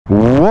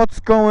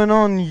What's going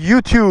on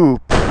YouTube?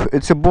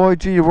 It's your boy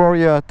G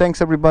Warrior.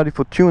 Thanks everybody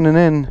for tuning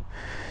in.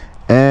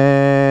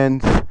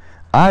 And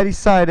I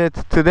decided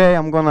today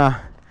I'm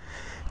gonna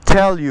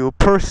tell you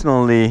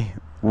personally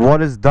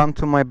what is done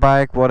to my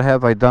bike, what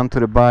have I done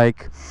to the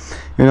bike.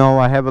 You know,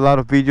 I have a lot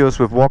of videos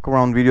with walk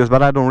around videos,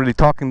 but I don't really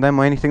talk in them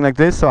or anything like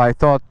this. So I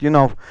thought, you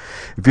know,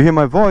 if you hear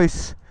my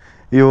voice,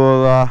 you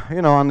will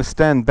you know,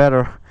 understand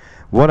better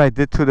what I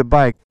did to the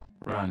bike.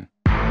 Run.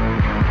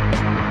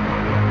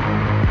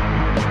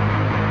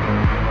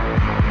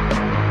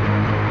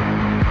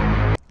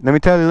 Let me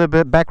tell you a little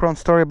bit background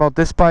story about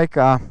this bike.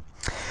 When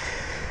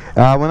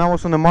I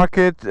was on the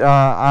market,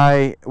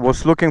 I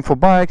was looking for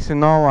bikes. You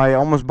know, I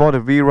almost bought a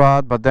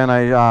V-Rod, but then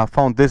I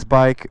found this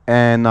bike,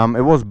 and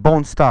it was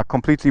bone stock,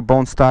 completely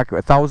bone stock,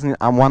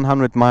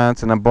 1,100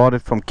 miles, and I bought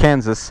it from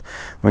Kansas.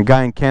 My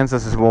guy in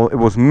Kansas as well. It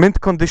was mint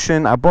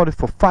condition. I bought it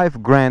for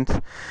 $5,000,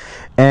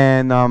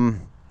 and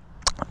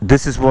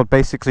this is what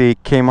basically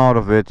came out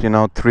of it, you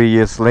know, 3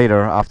 years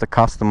later after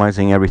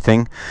customizing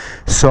everything.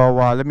 So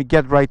let me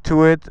get right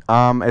to it.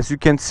 As you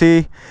can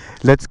see,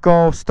 let's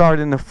go start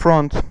in the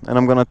front, and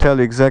I'm gonna tell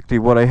you exactly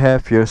what I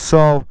have here.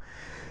 So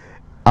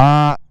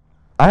I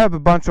have a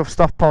bunch of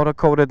stuff powder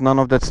coated. None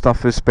of that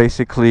stuff is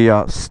basically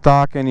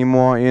stock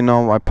anymore. You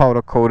know, I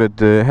powder coated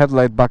the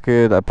headlight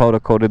bucket, I powder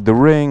coated the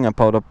ring, I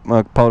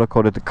powder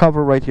coated the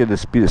cover right here, the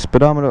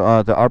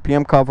speedometer, the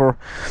RPM cover,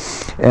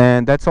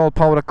 and that's all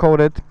powder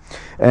coated.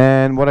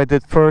 And what I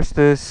did first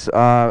is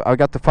I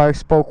got the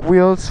 5-spoke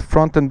wheels,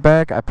 front and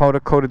back. I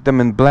powder coated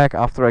them in black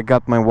after I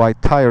got my white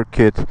tire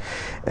kit.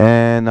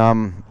 And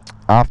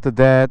after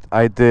that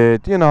I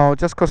did, you know,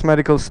 just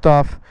cosmetical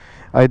stuff.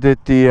 I did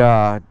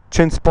the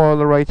chin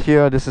spoiler right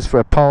here. This is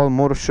for Paul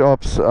Motor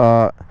Shops,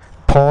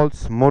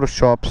 Paul's Motor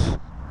Shops.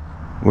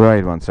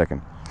 Wait 1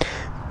 second.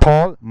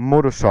 Paul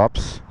Motor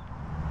Shops.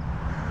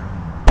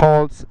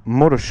 Paul's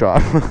Motor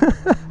Shop.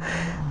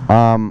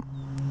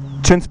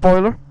 Chin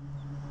spoiler.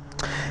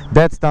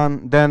 That's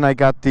done. Then I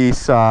got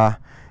these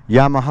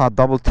Yamaha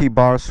double T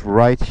bars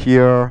right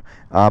here,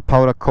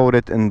 powder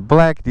coated in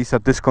black. These are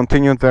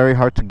discontinued, very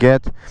hard to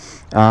get,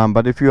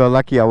 but if you are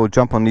lucky I will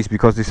jump on these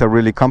because these are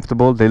really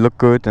comfortable, they look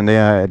good, and they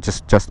are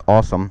just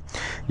awesome.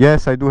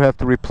 Yes, I do have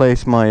to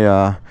replace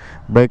my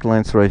brake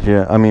lines right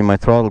here, I mean my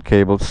throttle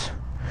cables.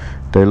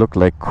 They look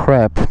like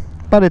crap,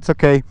 but it's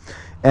okay.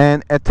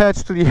 And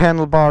attached to the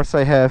handlebars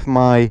I have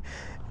my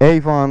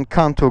Avon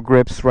Kanto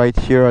grips right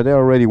here. They're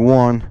already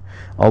worn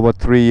over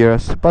 3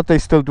 years, but they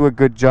still do a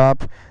good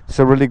job. It's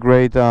a really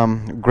great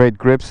great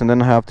grips. And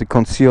then I have the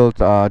concealed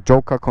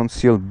Joker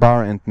concealed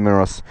bar and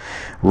mirrors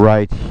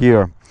right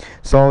here.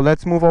 So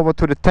let's move over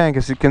to the tank.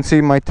 As you can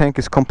see, my tank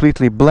is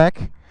completely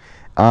black.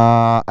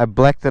 I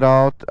blacked it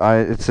out.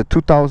 It's a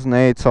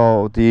 2008,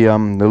 so the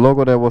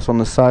logo that was on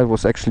the side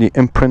was actually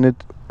imprinted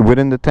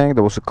within the tank.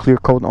 There was a clear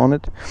coat on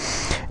it,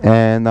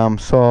 and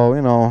so,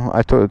 you know,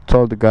 I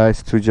told the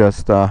guys to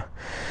just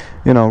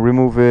you know,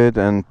 remove it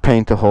and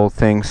paint the whole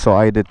thing, so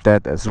I did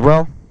that as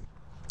well.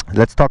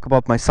 Let's talk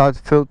about my side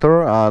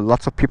filter.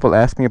 Lots of people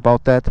ask me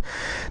about that.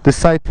 The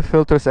side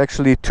filter is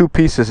actually two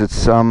pieces.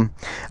 It's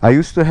I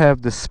used to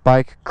have the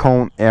spike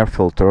cone air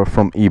filter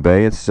from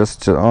eBay. It's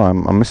just oh,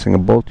 I'm missing a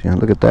bolt here,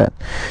 look at that.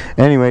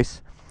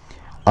 Anyways,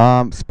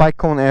 spike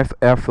cone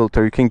air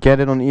filter, you can get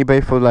it on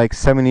eBay for like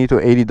 $70 to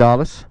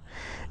 $80.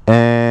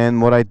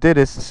 And what I did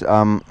is,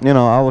 you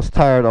know, I was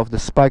tired of the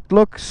spiked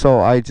look, so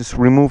I just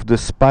removed the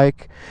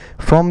spike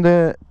from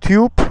the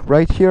tube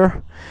right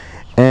here,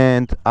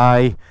 and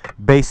I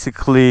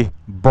basically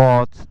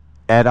bought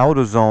at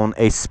AutoZone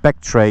a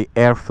Spectre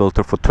air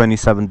filter for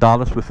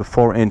 $27 with a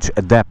 4-inch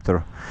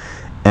adapter.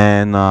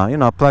 And you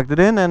know, I plugged it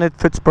in and it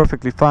fits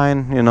perfectly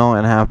fine, you know,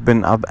 and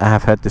I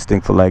have had this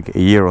thing for like a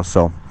year or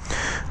so.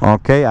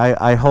 Okay,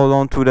 I hold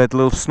on to that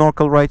little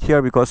snorkel right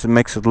here because it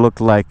makes it look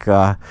like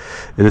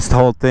this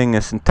whole thing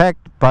is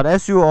intact. But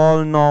as you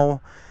all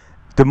know,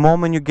 the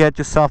moment you get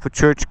yourself a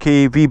church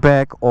key,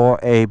 V-back, or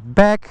a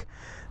back,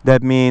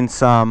 that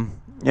means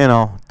you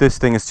know, this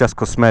thing is just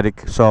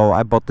cosmetic. So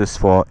I bought this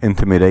for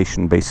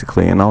intimidation,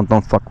 basically, you know,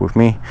 don't fuck with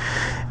me.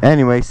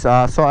 Anyways,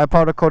 so I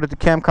powder coated the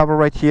cam cover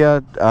right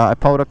here. I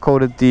powder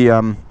coated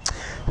the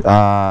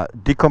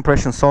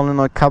decompression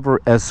solenoid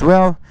cover as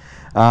well.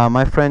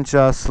 My friend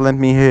just lent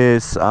me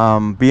his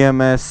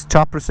BMS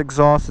Choppers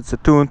exhaust. It's a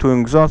 2-in-2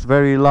 exhaust,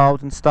 very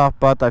loud and stuff,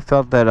 but I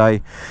felt that I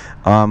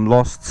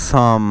lost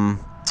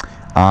some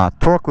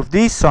torque with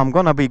these, so I'm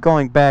gonna be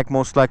going back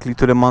most likely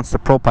to the Monster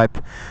Pro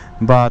pipe.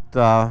 But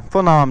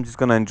for now I'm just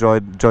gonna enjoy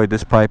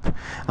this pipe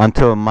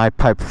until my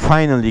pipe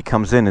finally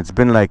comes in. It's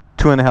been like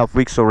 2.5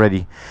 weeks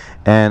already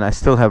and I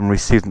still haven't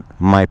received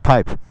my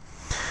pipe.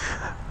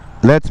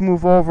 Let's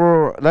move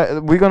over.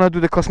 We're gonna do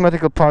the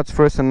cosmetical parts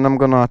first, and I'm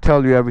gonna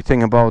tell you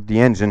everything about the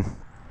engine.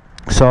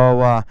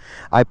 So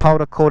I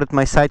powder coated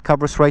my side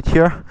covers right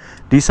here.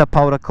 These are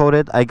powder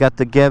coated. I got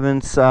the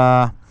Gavin's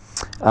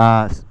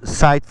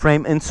side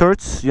frame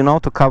inserts, you know,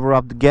 to cover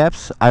up the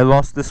gaps. I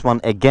lost this one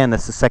again.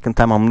 That's the second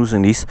time I'm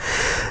losing these,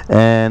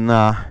 and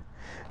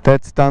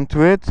that's done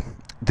to it.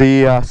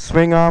 The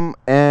swing arm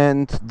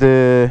and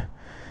the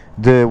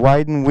The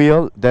widen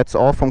wheel, that's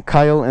all from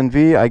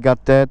KYLENV. I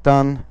got that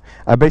done.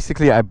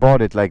 Basically I bought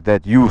it like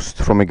that, used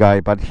from a guy,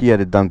 but he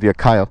had it done via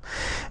Kyle.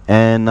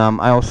 And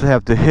I also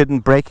have the hidden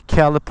brake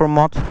caliper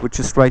mod,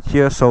 which is right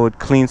here, so it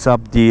cleans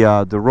up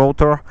the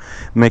rotor,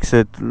 makes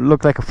it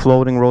look like a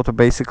floating rotor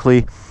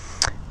basically.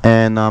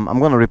 And I'm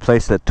gonna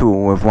replace that too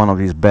with one of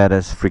these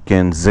badass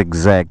freaking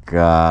zigzag,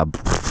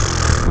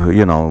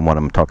 you know what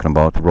I'm talking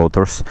about,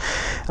 rotors.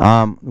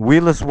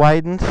 Wheel is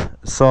widened,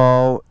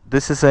 so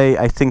this is a,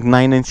 I think,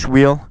 9-inch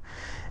wheel,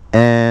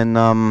 and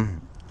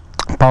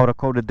powder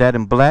coated that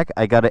in black.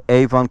 I got an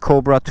Avon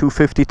Cobra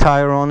 250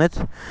 tire on it.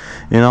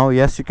 You know,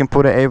 yes, you can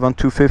put an Avon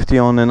 250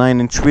 on a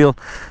 9-inch wheel,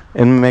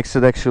 and makes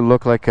it actually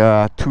look like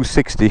a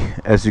 260,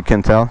 as you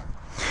can tell.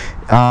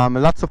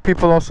 Lots of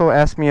people also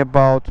ask me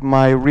about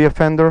my rear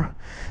fender.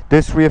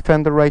 This rear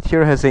fender right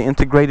here has an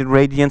integrated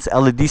radiance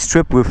LED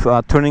strip with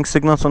turning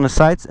signals on the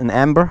sides in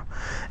amber,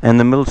 and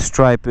the middle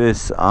stripe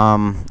is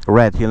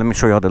red. Here, let me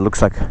show you how that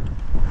looks like.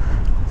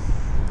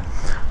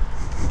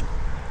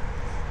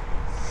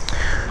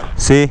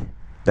 See,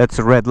 that's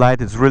a red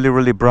light. It's really,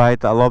 really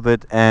bright. I love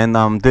it. And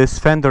this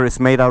fender is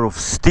made out of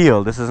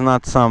steel. This is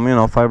not some, you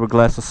know,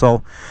 fiberglass or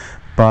so,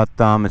 but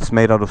it's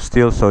made out of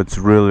steel, so it's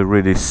really,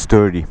 really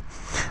sturdy.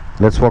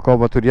 Let's walk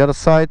over to the other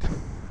side.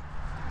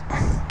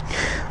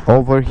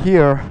 Over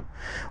here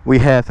we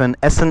have an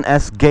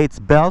S&S Gates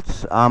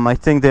belt. I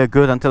think they're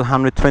good until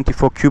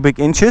 124 cubic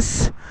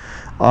inches.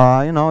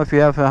 You know, if you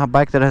have a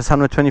bike that has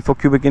 124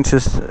 cubic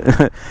inches,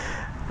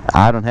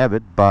 I don't have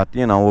it, but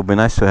you know, it would be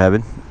nice to have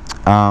it.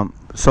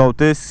 So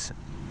this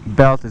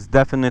belt is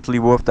definitely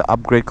worth the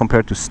upgrade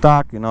compared to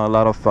stock. You know, a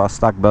lot of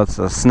stock belts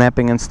are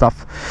snapping and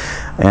stuff.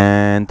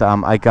 And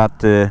I got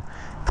the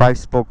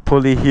 5-spoke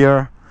pulley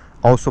here,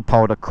 also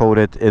powder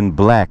coated in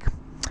black.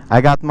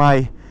 I got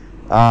my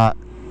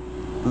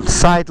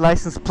side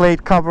license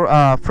plate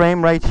cover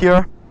frame right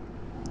here,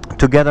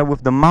 together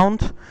with the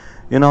mount.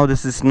 You know,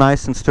 this is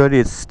nice and sturdy.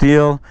 It's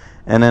steel.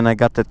 And then I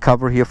got that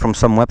cover here from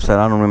some website,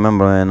 I don't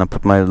remember, and I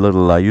put my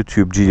little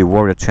YouTube GD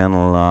Warrior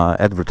channel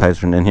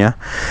advertisement in here.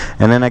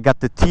 And then I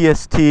got the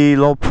TST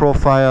low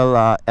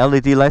profile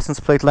LED license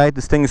plate light.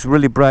 This thing is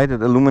really bright.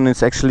 It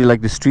illuminates actually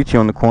like the street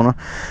here on the corner,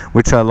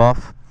 which I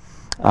love.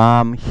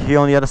 Here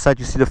on the other side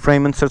you see the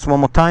frame inserts one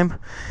more time.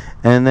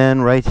 And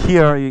then right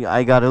here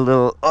I got a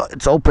little, oh,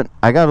 it's open.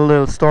 I got a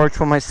little storage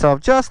for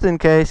myself, just in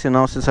case, you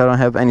know, since I don't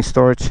have any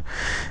storage.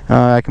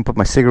 I can put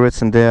my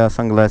cigarettes in there,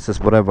 sunglasses,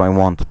 whatever I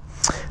want.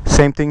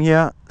 Same thing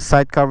here,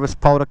 side cover is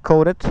powder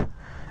coated.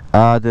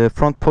 The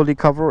front pulley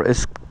cover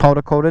is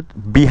powder coated.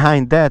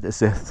 Behind that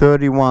is a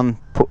 31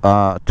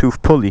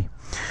 tooth pulley.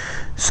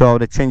 So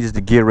that changes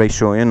the gear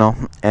ratio, you know,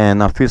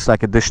 and feels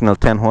like additional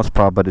 10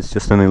 horsepower, but it's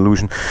just an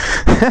illusion.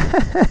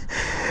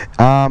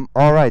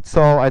 Alright,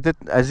 so I did,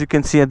 as you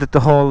can see, I did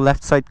the whole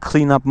left side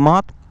cleanup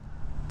mod.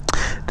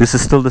 This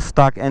is still the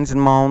stock engine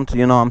mount.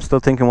 You know, I'm still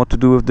thinking what to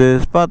do with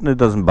this, but it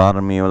doesn't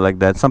bother me or like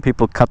that. Some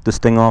people cut this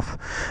thing off.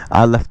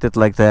 I left it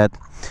like that.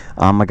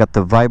 I got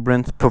the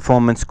Vibrant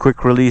Performance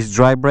quick release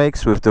dry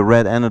brakes with the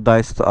red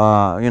anodized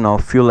you know,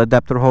 fuel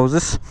adapter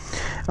hoses.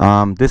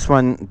 This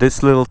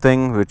little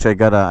thing, which I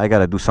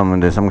gotta do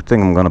something with this. I'm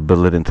gonna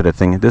build it into the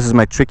thing. This is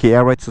my tricky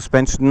air ride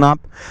suspension knob.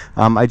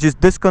 I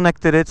just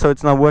disconnected it, so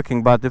it's not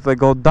working, but if I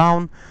go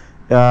down,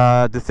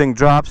 the thing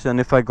drops, and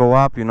if I go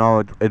up, you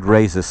know, it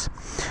raises.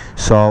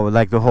 So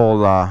like the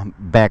whole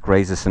back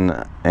raises in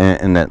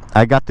that.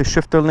 I got the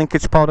shifter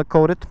linkage powder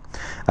coated.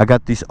 I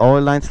got these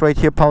oil lines right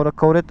here powder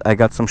coated. I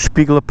got some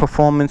Spiegler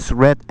Performance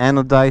red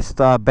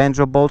anodized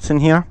banjo bolts in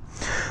here.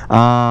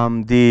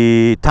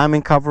 The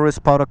timing cover is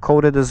powder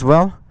coated as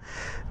well.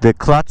 The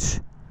clutch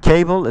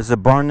cable is a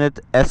Barnett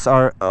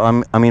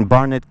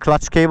Barnett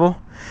clutch cable.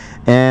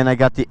 And I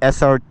got the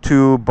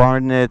SR2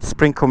 Barnett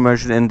spring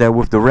conversion in there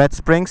with the red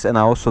springs, and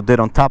I also did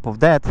on top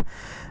of that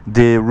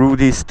the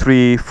RUDY'S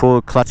 3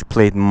 full clutch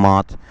plate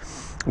mod,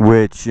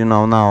 which, you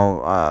know,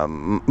 now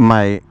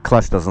my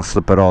clutch doesn't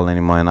slip at all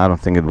anymore, and I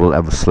don't think it will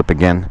ever slip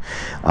again.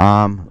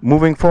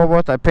 Moving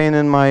forward, I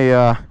painted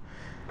my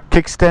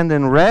kickstand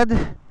in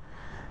red.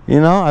 You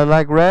know, I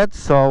like red,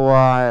 so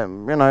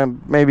you know,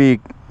 maybe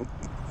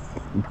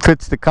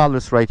fits the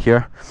colors right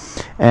here.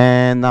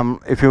 And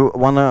if you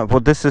wanna,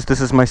 what this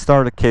is my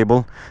starter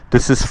cable.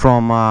 This is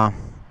from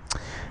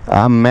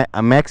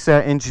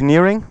Maxa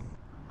Engineering,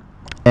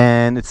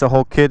 and it's a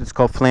whole kit. It's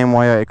called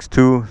FlameWire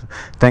X2.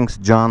 Thanks,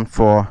 John,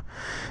 for,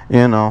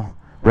 you know,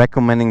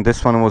 recommending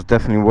this one. It was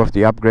definitely worth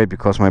the upgrade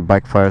because my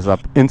bike fires up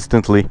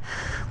instantly.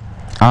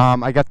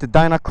 I got the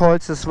DYNA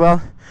coils as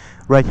well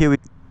right here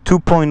with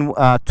 2-1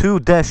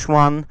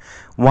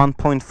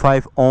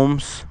 1.5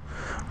 ohms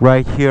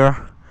right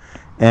here.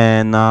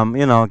 And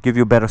you know, give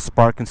you better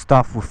spark and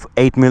stuff with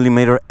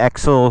 8mm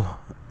ACCEL,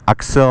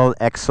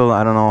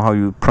 I don't know how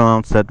you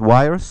pronounce that,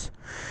 wires,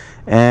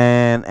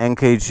 and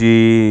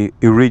NKG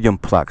iridium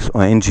plugs,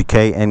 or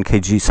NGK,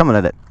 NKG, something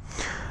like that.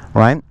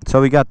 Right,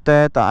 so we got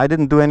that. I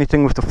didn't do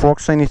anything with the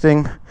forks or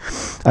anything.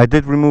 I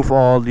did remove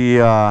all the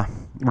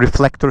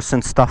reflectors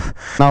and stuff.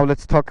 Now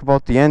let's talk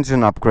about the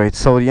engine upgrades.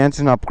 So the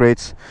engine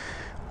upgrades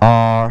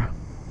are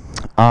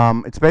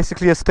It's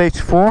basically a stage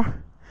 4.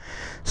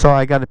 So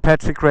I got a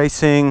Patrick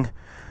Racing.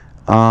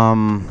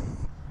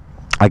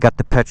 I got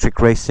the Patrick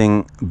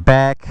Racing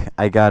back.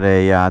 I got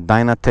a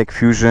DYNATEK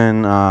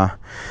Fusion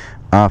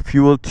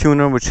fuel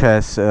tuner, which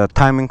has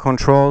timing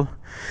control,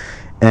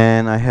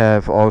 and I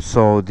have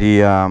also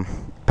the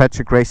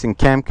Patrick Racing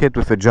cam kit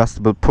with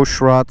adjustable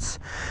push rods,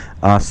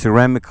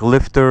 ceramic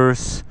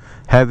lifters,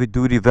 heavy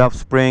duty valve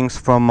springs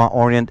from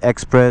Orient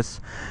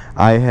Express.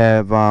 I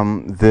have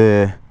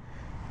the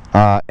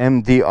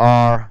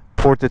MDR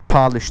ported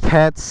polished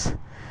heads.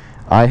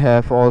 I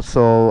have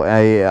also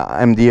a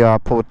MDR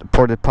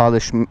ported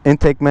polished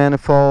intake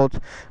manifold,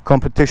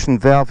 competition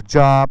valve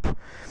job.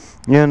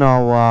 You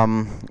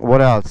know,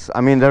 what else?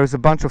 I mean, there is a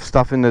bunch of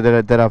stuff in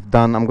there that I've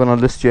done. I'm gonna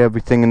list you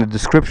everything in the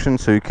description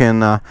so you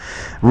can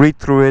read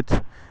through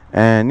it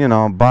and, you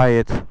know, buy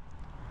it.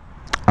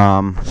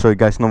 So you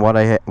guys know what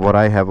I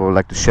have. I would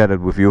like to share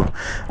it with you.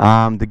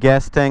 The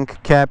gas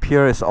tank cap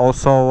here is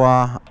also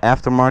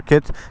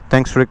aftermarket.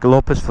 Thanks Rick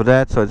Lopez for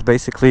that. So it's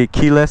basically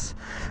keyless.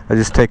 I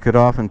just take it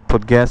off and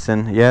put gas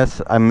in.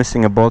 Yes, I'm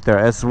missing a bolt there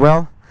as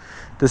well.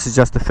 This is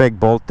just a fake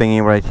bolt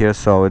thingy right here,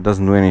 so it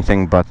doesn't do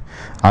anything, but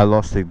I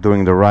lost it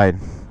during the ride.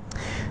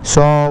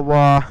 So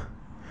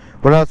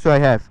what else do I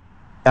have?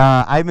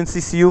 Ivan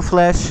CCU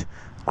flash.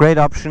 Great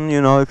option,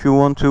 you know, if you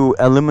want to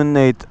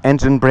eliminate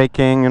engine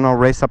braking, you know,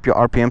 raise up your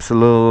RPMs a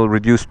little,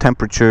 reduce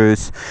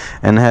temperatures,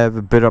 and have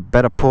a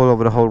better pull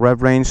over the whole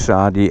rev range.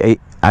 The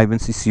Ivan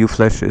CCU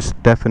flash is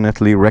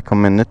definitely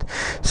recommended.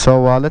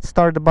 So let's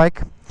start the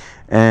bike,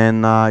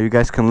 and you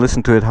guys can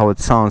listen to it how it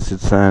sounds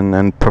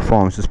and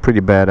performs. It's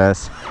pretty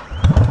badass.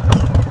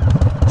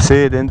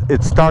 See it,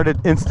 it started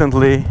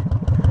instantly.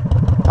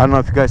 I don't know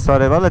if you guys saw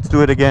that. Well, let's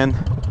do it again.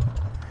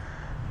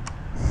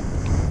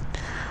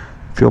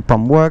 Fuel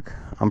pump work.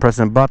 I'm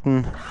pressing a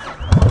button.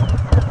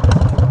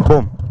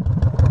 Boom.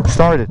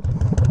 Started.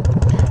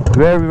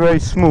 Very, very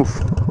smooth.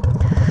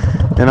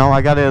 You know,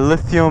 I got a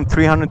lithium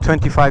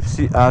 325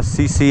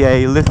 cc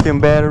a lithium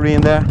battery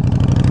in there.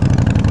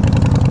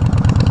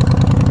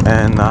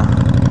 And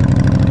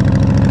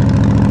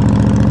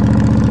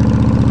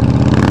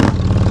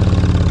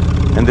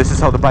this is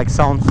how the bike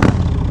sounds.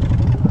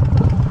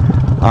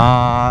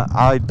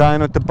 I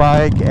dynoed the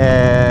bike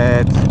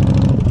at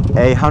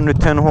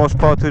 110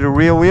 horsepower to the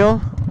rear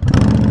wheel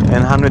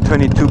and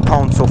 122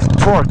 pounds of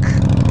torque.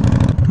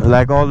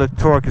 Like, all the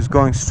torque is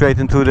going straight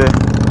into the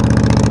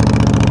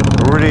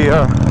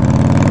rear.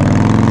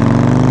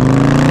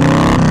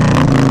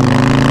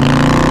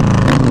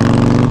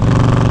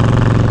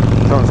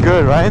 Sounds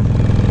good, right?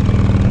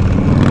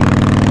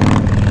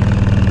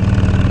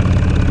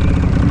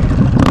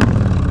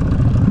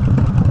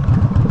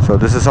 So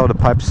this is how the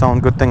pipes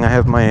sound. Good thing I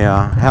have my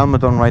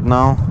helmet on right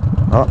now.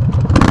 Oh.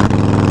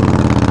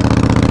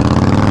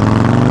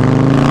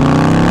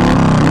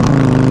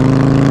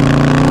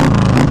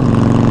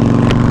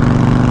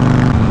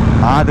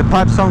 The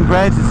pipes sound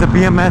great. It's a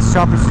BMS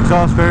chopper's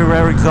exhaust, very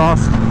rare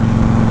exhaust,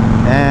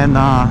 and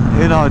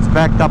you know, it's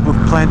backed up with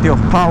plenty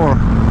of power.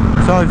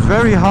 So it's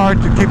very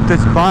hard to keep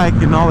this bike,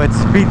 you know, at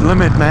speed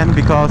limit, man,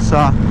 because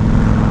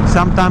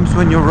sometimes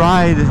when you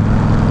ride,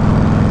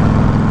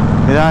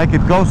 like,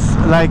 it goes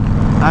like,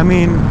 I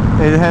mean,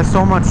 it has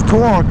so much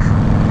torque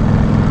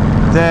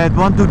that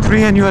 1, 2,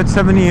 3 and you're at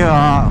 70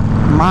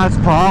 miles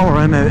per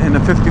hour in a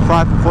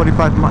 55 to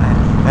 45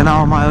 an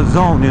hour mile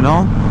zone, you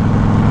know.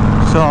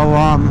 So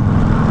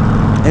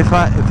if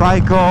I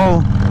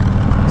go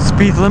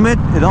speed limit,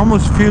 it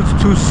almost feels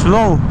too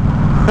slow.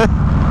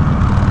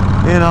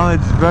 You know,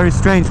 it's very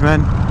strange,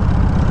 man.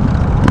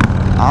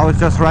 I was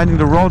just riding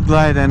the road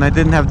glide and I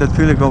didn't have that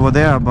feeling over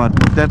there, but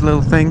that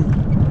little thing,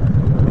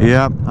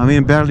 yeah, I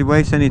mean, barely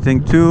weighs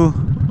anything too.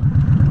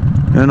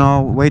 You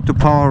know, weight to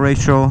power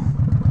ratio.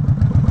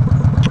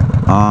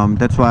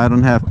 That's why I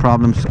don't have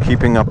problems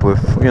keeping up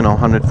with, you know,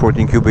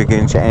 114 cubic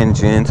inch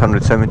engines,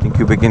 117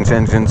 cubic inch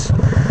engines,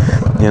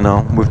 you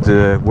know, with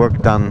the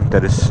work done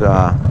that is,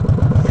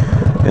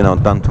 you know,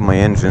 done to my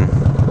engine.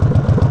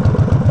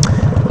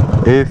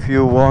 If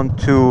you want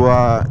to,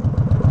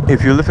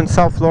 if you live in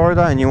South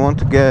Florida and you want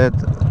to get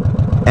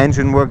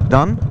engine work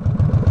done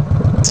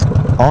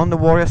on the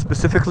Warrior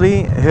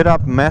specifically, hit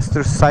up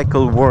Master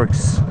Cycle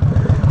Works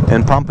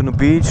in Pompano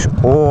Beach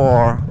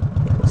or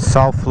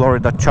South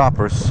Florida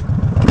Choppers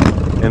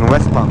in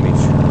West Palm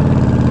Beach.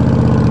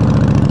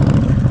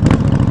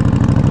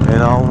 You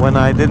know, when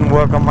I didn't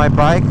work on my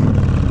bike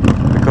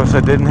because I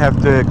didn't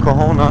have the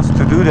cojones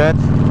to do that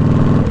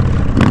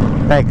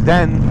back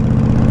then,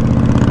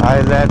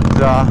 I let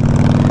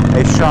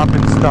a shop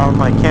install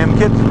my cam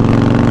kit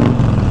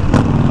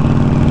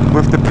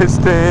with the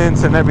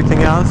pistons and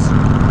everything else.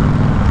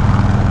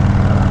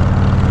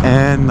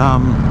 And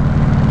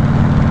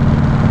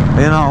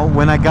you know,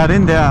 when I got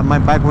in there, my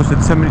bike was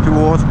at 72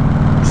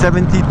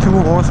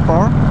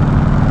 horsepower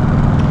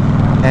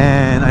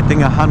and I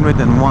think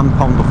 101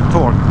 pound of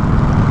torque.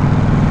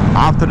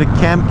 After the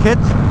cam kit,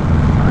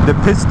 the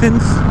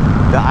pistons,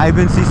 the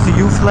Ivan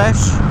CCU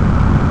flash,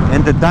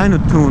 and the dyno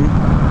tune,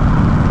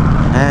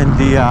 and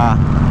the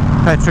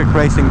Patrick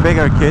Racing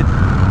bigger kit,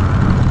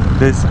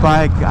 This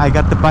bike, I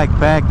got the bike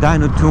back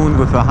dyno tuned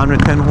with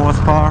 110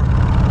 horsepower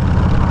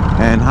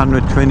and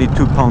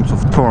 122 pounds of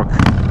torque,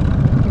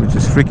 which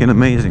is freaking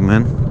amazing,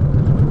 man.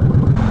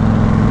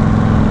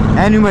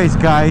 Anyways,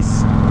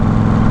 guys,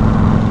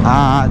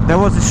 there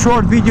was a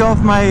short video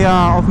of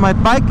my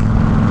bike.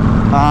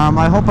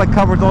 I hope I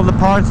covered all the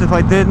parts. If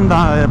I didn't,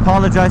 I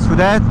apologize for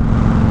that.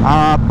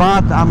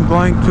 But I'm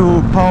going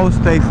to post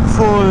a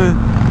full.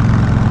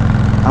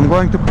 I'm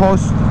going to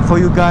post for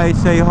you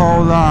guys a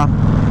whole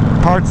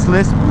parts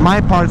list, my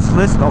parts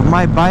list of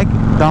my bike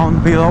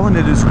down below in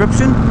the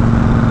description,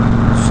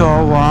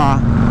 so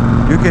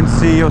you can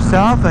see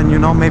yourself, and you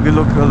know, maybe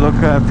look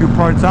a few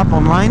parts up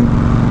online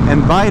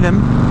and buy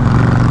them.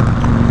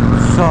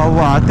 So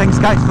thanks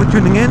guys for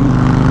tuning in.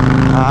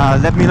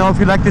 Let me know if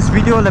you like this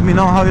video. Let me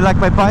know how you like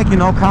my bike. You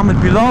know, comment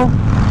below.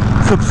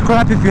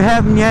 Subscribe if you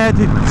haven't yet.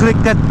 Click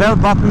that bell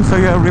button so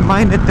you're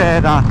reminded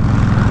that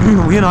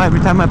you know,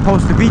 every time I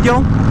post a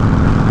video.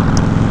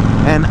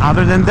 And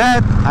other than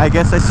that, I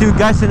guess I see you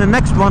guys in the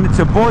next one. It's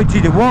your boy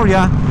G the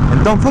Warrior,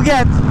 and don't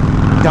forget,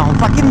 don't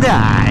fucking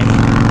die.